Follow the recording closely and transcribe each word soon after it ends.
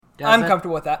I'm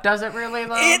comfortable with that. Does it really,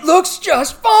 though? It looks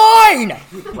just fine!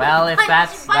 Well, if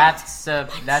that's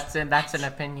an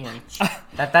opinion.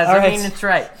 That doesn't mean it's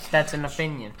right. That's an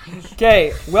opinion.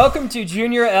 Okay, welcome to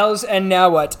Junior L's and Now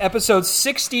What, episode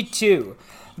 62.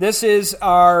 This is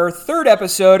our third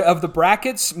episode of the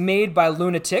brackets made by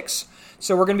Lunatics.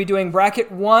 So we're going to be doing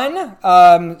bracket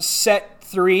 1, set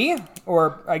 3,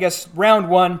 or I guess round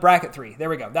 1, bracket 3. There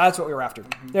we go. That's what we were after.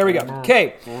 There we go.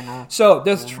 Okay, so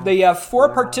the 4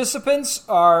 participants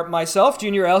are myself,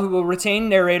 Junior L, who will retain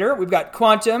narrator. We've got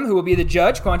Quantum, who will be the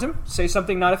judge. Quantum, say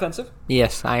something not offensive.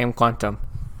 Yes, I am Quantum.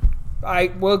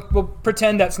 We'll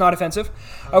pretend that's not offensive.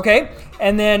 Okay,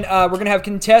 and then we're going to have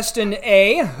contestant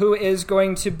A, who is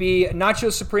going to be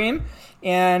Nacho Supreme.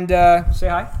 And say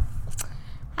hi.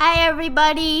 Hi,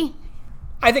 everybody.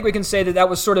 I think we can say that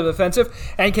was sort of offensive.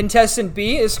 And contestant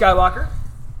B is Skywalker.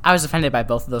 I was offended by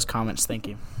both of those comments. Thank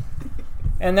you.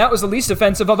 And that was the least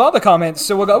offensive of all the comments,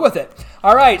 so we'll go with it.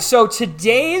 All right, so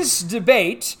today's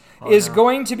debate is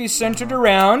going to be centered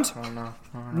around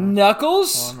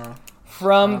Knuckles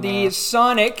from the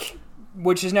Sonic,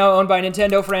 which is now owned by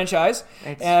Nintendo franchise.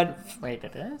 Wait,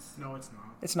 it is? No, it's not.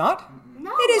 It's not?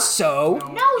 No. It is so.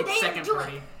 No, it's second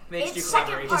party. They It's do second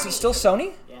collaboration. party. Is it still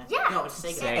Sony? Yeah. No, it's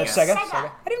Sega. Sega. Oh, Sega? Sega.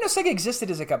 I didn't even know Sega existed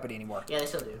as a company anymore. Yeah, they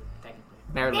still do, technically.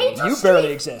 Barely. They You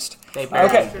barely exist. They barely.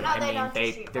 Okay. No, I they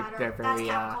mean, don't. they're very,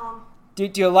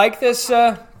 Do you like this?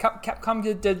 Capcom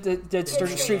did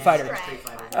Street Fighter.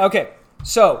 Okay,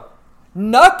 so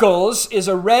Knuckles is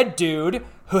a red dude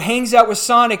who hangs out with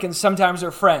Sonic and sometimes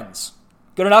they're friends.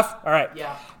 Good enough? All right.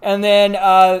 Yeah. And then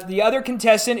the other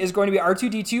contestant is going to be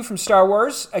R2-D2 from Star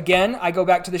Wars. Again, I go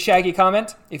back to the Shaggy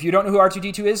comment. If you don't know who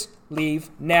R2-D2 is, leave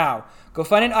now. Go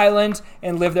find an island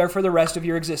and live there for the rest of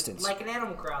your existence. Like an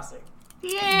Animal Crossing.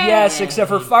 Yes, except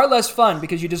for far less fun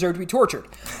because you deserve to be tortured.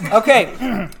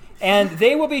 Okay, and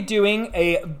they will be doing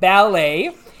a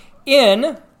ballet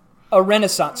in a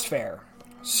Renaissance fair.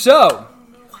 So,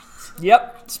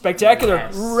 yep, spectacular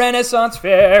Yes. Renaissance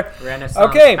fair. Renaissance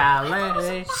Okay.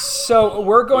 ballet. So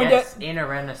we're going Yes, to in a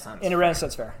Renaissance. in a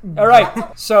Renaissance fair. All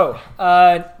right. So,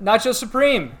 Nacho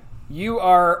Supreme, you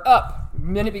are up.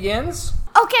 Minute begins.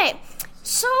 Okay,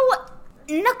 so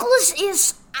Knuckles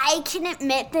is, I can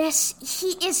admit this,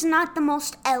 he is not the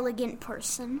most elegant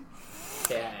person.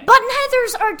 Okay. But neither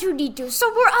is R2-D2,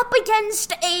 so we're up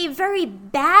against a very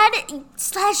bad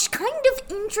 / kind of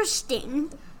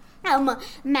interesting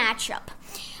matchup.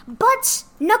 But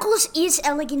Knuckles is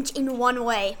elegant in one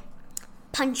way,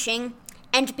 punching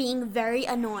and being very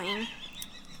annoying.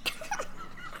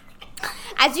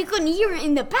 As you can hear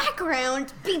in the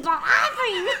background, people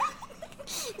laughing.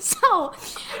 So,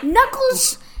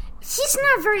 Knuckles, he's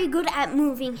not very good at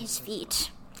moving his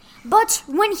feet. But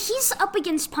when he's up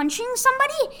against punching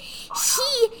somebody,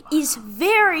 he is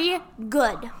very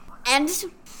good. And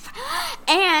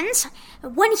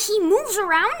when he moves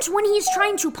around, when he's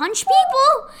trying to punch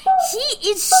people, he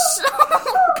is so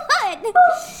good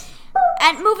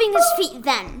at moving his feet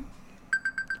then.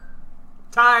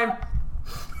 Time.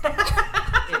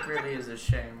 It really is a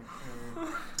shame.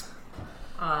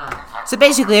 So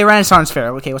basically, a Renaissance fair.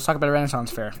 Okay, let's talk about a Renaissance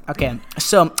fair. Okay,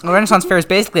 so a Renaissance fair is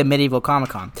basically a medieval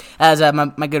Comic-Con, as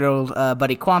my good old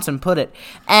buddy Quantum put it.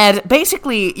 And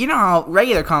basically, you know how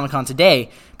regular Comic-Con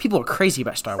today, people are crazy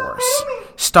about Star Wars.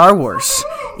 Star Wars.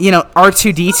 You know,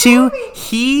 R2-D2,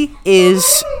 he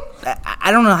is... I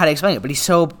don't know how to explain it, but he's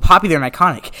so popular and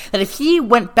iconic that if he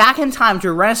went back in time to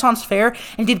a Renaissance fair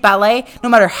and did ballet, no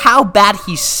matter how bad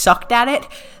he sucked at it,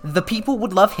 the people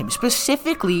would love him.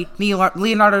 Specifically,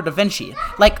 Leonardo da Vinci.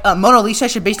 Like, Mona Lisa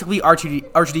should basically be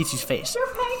R2-D2's face.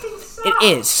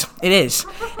 It is.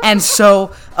 And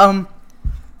so, I'm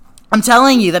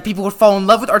telling you that people would fall in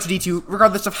love with R2-D2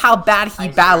 regardless of how bad he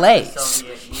ballets.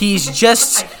 He's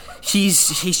just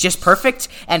perfect,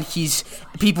 and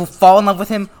people fall in love with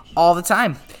him all the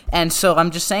time. And so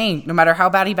I'm just saying, no matter how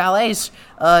bad he ballets,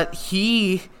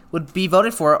 he would be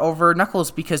voted for over Knuckles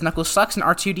because Knuckles sucks and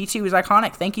R2-D2 is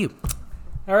iconic. Thank you.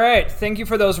 All right. Thank you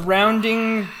for those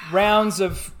rounds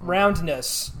of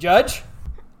roundness. Judge?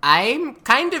 I'm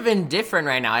kind of indifferent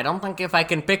right now. I don't think if I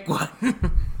can pick one.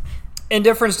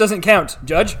 Indifference doesn't count.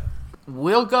 Judge?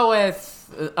 We'll go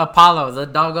with Apollo, the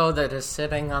doggo that is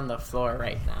sitting on the floor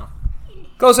right now.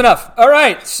 Close enough. All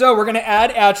right. So we're going to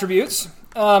add attributes.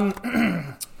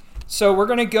 So we're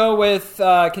going to go with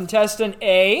contestant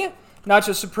A,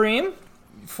 Nacho Supreme.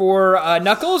 For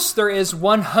Knuckles, there is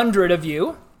 100 of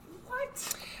you.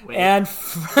 What? And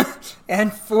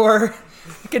for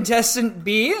contestant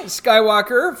B,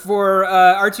 Skywalker, for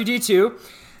R2-D2,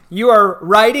 you are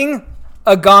riding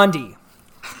a Gandhi.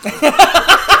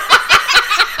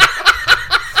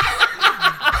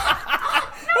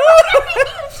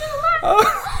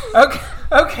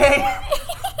 Okay.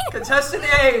 Contestant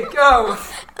A, go.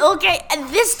 Okay,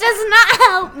 this does not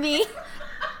help me.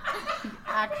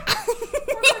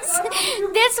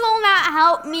 this will not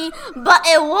help me, but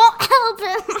it won't help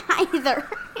him either.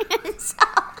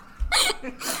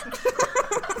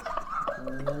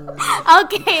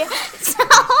 Okay, so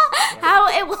how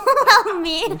it will help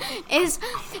me is,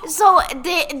 so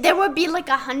there would be like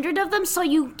 100 of them, so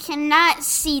you cannot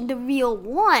see the real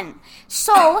one.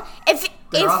 So if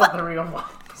all the real ones.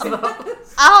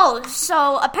 Oh,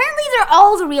 so apparently they're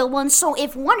all the real ones, so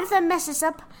if one of them messes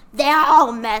up, they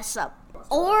all mess up.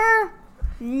 Or,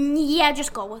 yeah,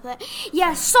 just go with it.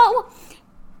 Yeah, so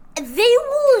they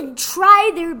will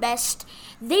try their best.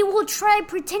 They will try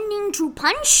pretending to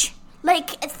punch, like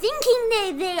thinking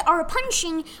they are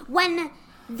punching when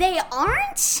they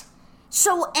aren't.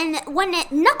 So, and when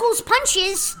Knuckles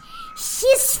punches,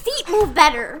 his feet move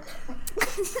better.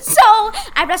 So,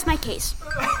 I rest my case.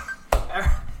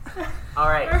 All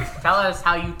right, tell us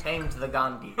how you tamed the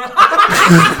Gandhi.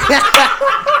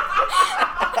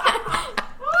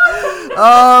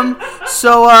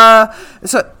 So I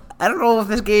don't know if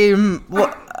this game.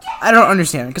 Well, I don't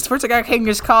understand it because first I got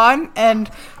Genghis Khan, and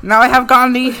now I have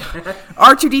Gandhi.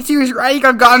 R2D2 is riding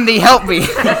on Gandhi. Help me!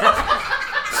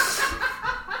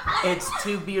 It's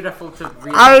too beautiful to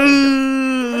read.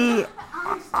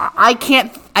 I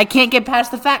can't get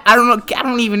past the fact. I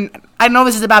know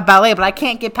this is about ballet, but I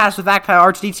can't get past the fact that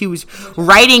R2D2 is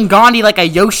riding Gandhi like a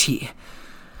Yoshi.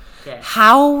 Okay.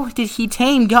 How did he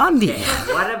tame Gandhi?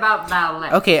 Okay. What about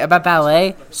ballet? Okay, about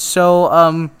ballet.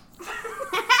 So,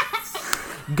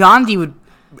 Gandhi would.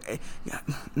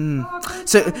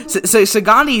 So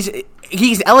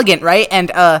he's elegant, right?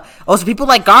 And also people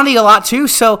like Gandhi a lot too.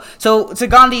 So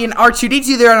Gandhi and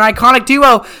R2D2, they're an iconic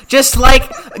duo, just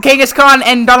like Genghis Khan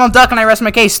and Donald Duck. And I rest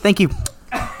my case. Thank you.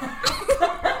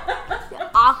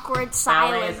 Awkward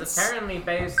Ballet is silence. apparently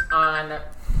based on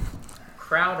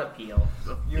crowd appeal,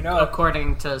 You know.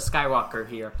 according to Skywalker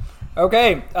here.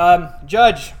 Okay,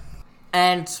 Judge.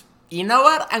 And you know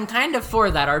what? I'm kind of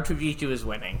for that. R2D2 is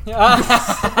winning.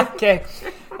 Okay.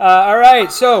 All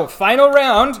right, so final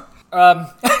round.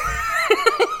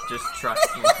 Just trust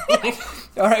me.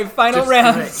 All right, final Just do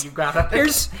round. it. You got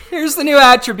it. Here's the new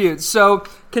attributes. So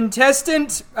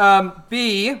contestant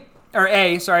contestant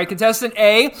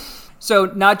A. So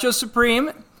Nacho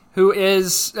Supreme, who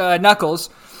is Knuckles.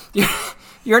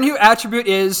 Your new attribute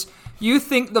is you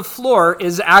think the floor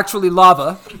is actually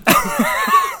lava.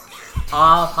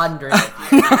 100.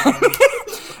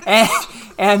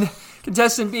 And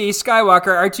contestant B, Skywalker,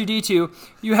 R2D2,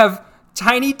 you have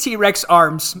tiny T-Rex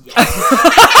arms.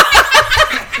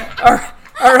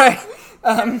 All right.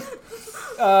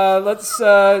 Let's.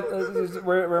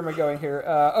 Where am I going here?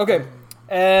 Okay.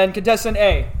 And contestant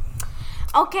A.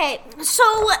 Okay,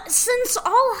 so since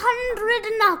all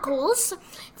 100 Knuckles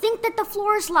think that the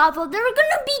floor is lava, they're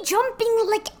gonna be jumping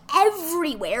like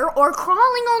everywhere or crawling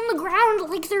on the ground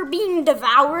like they're being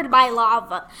devoured by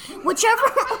lava. Whichever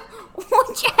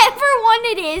one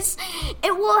it is,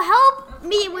 it will help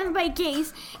me with my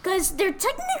case because they're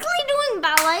technically doing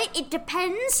ballet. It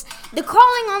depends. The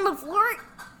crawling on the floor,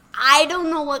 I don't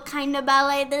know what kind of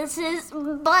ballet this is,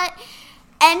 but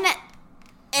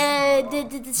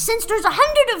since there's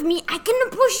 100 of me, I can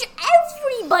push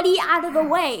everybody out of the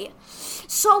way.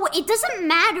 So it doesn't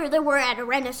matter that we're at a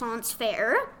Renaissance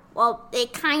fair. Well,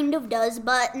 it kind of does,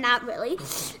 but not really.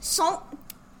 So,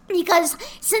 because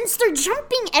since they're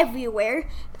jumping everywhere,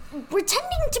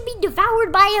 pretending to be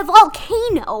devoured by a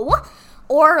volcano,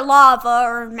 or lava,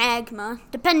 or magma,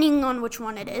 depending on which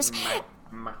one it is.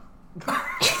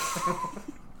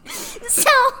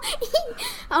 So,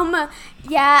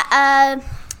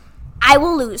 I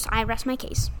will lose. I rest my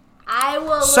case. I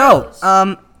will lose. So,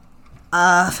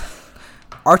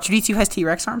 R2D2 has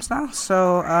T-Rex arms now,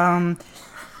 so,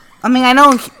 I mean, I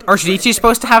know R2D2 is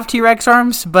supposed to have T-Rex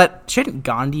arms, but shouldn't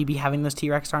Gandhi be having those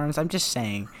T-Rex arms? I'm just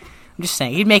saying.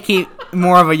 He'd make it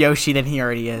more of a Yoshi than he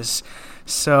already is.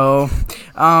 So,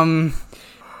 well,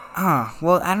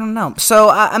 I don't know. So,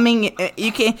 I mean,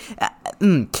 you can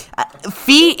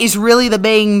feet is really the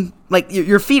main, like,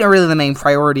 your feet are really the main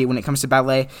priority when it comes to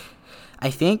ballet, I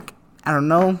think. I don't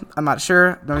know. I'm not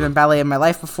sure. I've never done ballet in my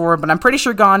life before, but I'm pretty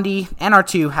sure Gandhi and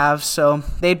R2 have. So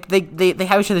they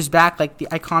have each other's back, like the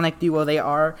iconic duo they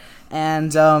are.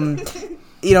 And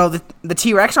you know, the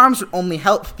T-Rex arms would only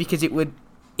help because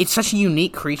it's such a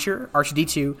unique creature,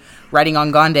 R2D2, riding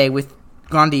on Gandhi with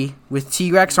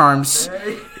T-Rex arms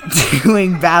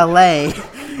doing ballet.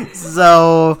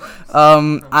 So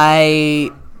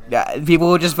people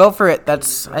will just vote for it.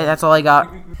 That's all I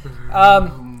got.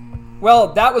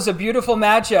 Well, that was a beautiful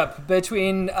matchup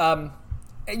between.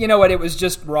 You know what? It was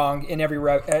just wrong in every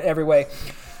way.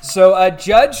 So,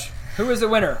 Judge, who was the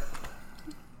winner?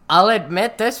 I'll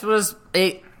admit this was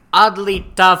a oddly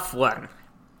tough one.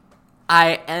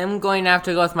 I am going to have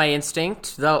to go with my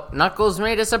instinct, though Knuckles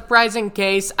made a surprising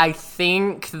case. I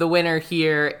think the winner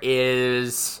here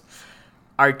is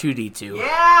R2-D2.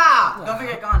 Yeah! Don't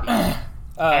forget Gandhi.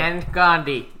 And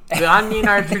Gandhi. Gandhi and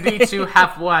R2-D2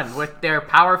 have won with their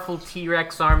powerful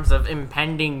T-Rex arms of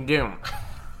impending doom.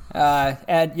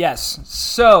 And yes,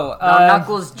 so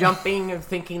Knuckles jumping and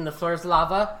thinking the floor's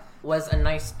lava was a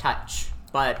nice touch,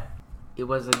 but it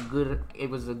was a good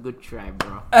try,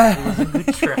 bro. It was a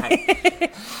good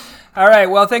try. All right.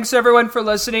 Well, thanks everyone for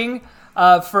listening.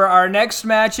 For our next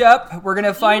matchup, we're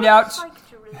gonna find out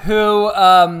who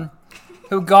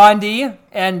Gandhi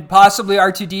and possibly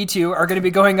R2-D2 are going to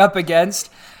be going up against.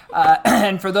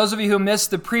 And for those of you who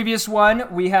missed the previous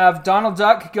one, we have Donald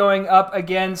Duck going up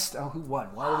against... Oh, who won?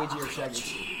 Waluigi or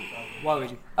Shaggy?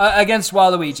 Waluigi. Against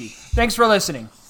Waluigi. Thanks for listening.